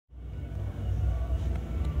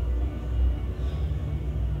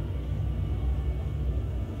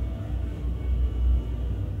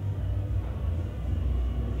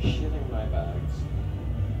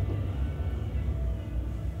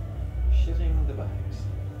bags.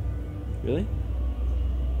 Really?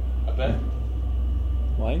 A bit.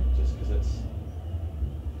 Why? Just because it's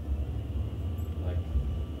like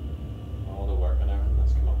all the work and everything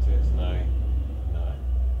that's come up to it is now.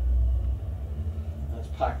 And it's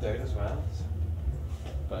packed out as well.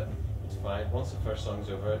 But it's fine. Once the first song's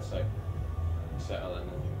over, it's like you settle in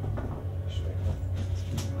and you're straight.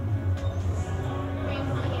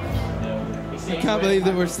 I can't believe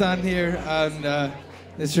that we're standing here and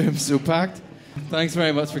this room's so packed. Thanks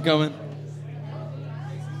very much for coming.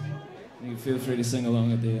 You feel free to sing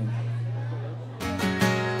along at the end.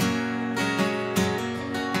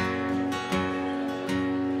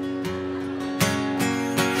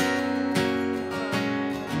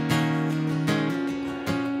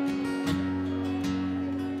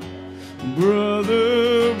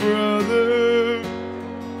 Brother, brother,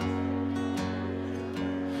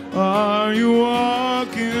 are you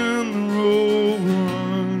walking the road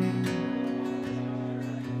one?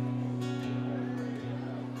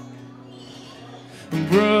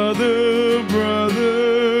 Brother,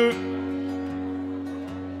 brother,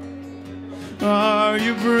 are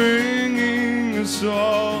you bringing us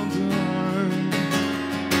all down?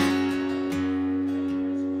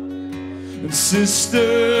 And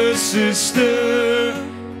sister, sister,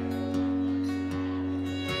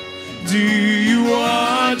 do you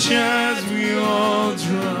watch as we all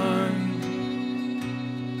drown?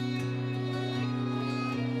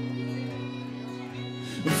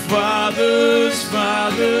 Fathers,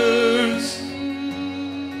 fathers,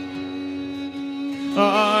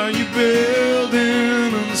 are you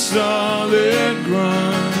building on solid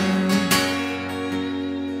ground?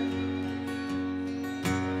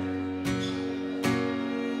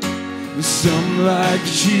 Some like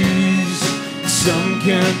cheese, some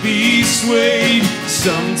can't be swayed.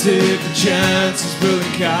 Some take the chances,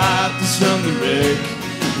 building captives from the wreck.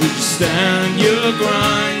 Would you stand your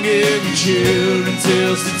ground, give your children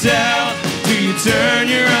tales to tell? Do you turn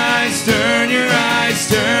your eyes, turn your eyes,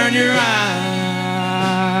 turn your eyes?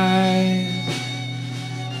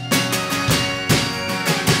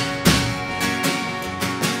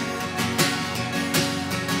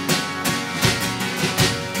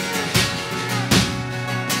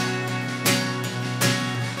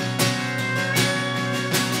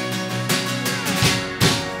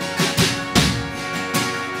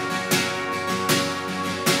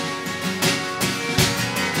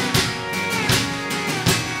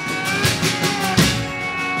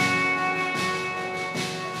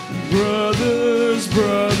 Brothers,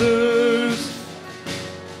 brothers,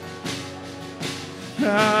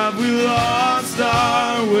 have we lost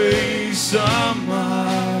our way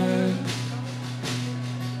somehow?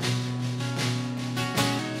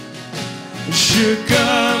 Shook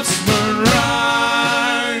up spun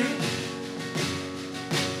right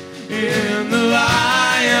in the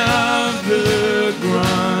lie of the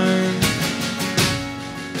grind.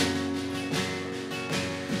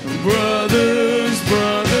 Brothers,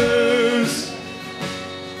 brothers,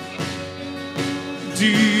 do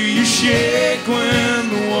you shake when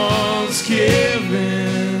the walls cave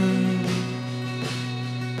in?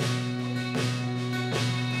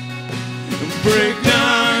 Break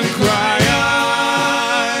down, cry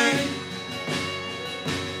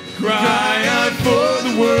out for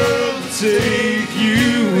the world to take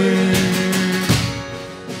you in.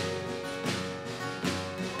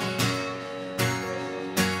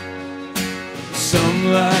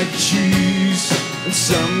 Some like cheese, and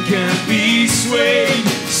some can't be swayed.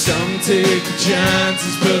 Some take the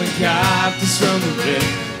chances, building captives from the wreck.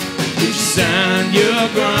 Would you stand your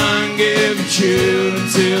ground, give your children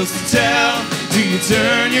tales to tell? Do you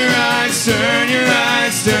turn your eyes, turn your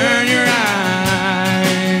eyes, turn your eyes?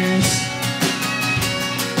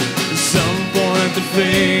 Some point their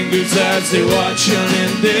fingers as they watch on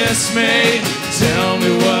in dismay. Tell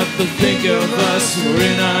me what they'll think of us, we're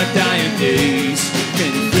in our dying days.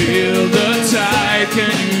 Can you feel the tide?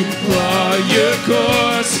 Can you claw your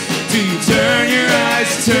course? Do you turn your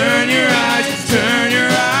eyes, turn your eyes, turn your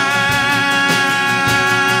eyes?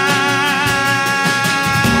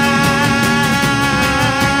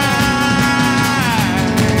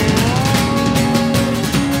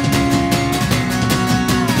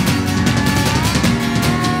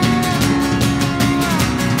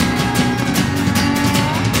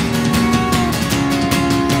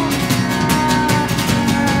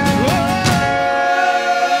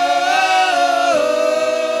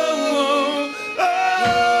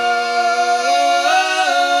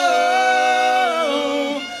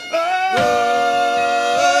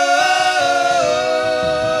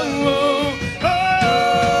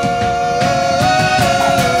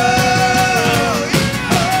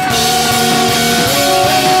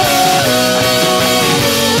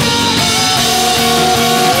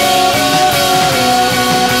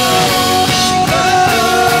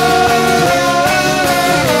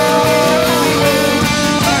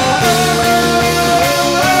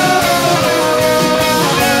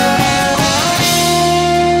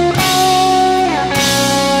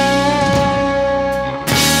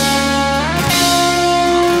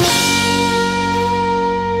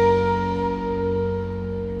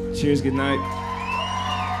 you.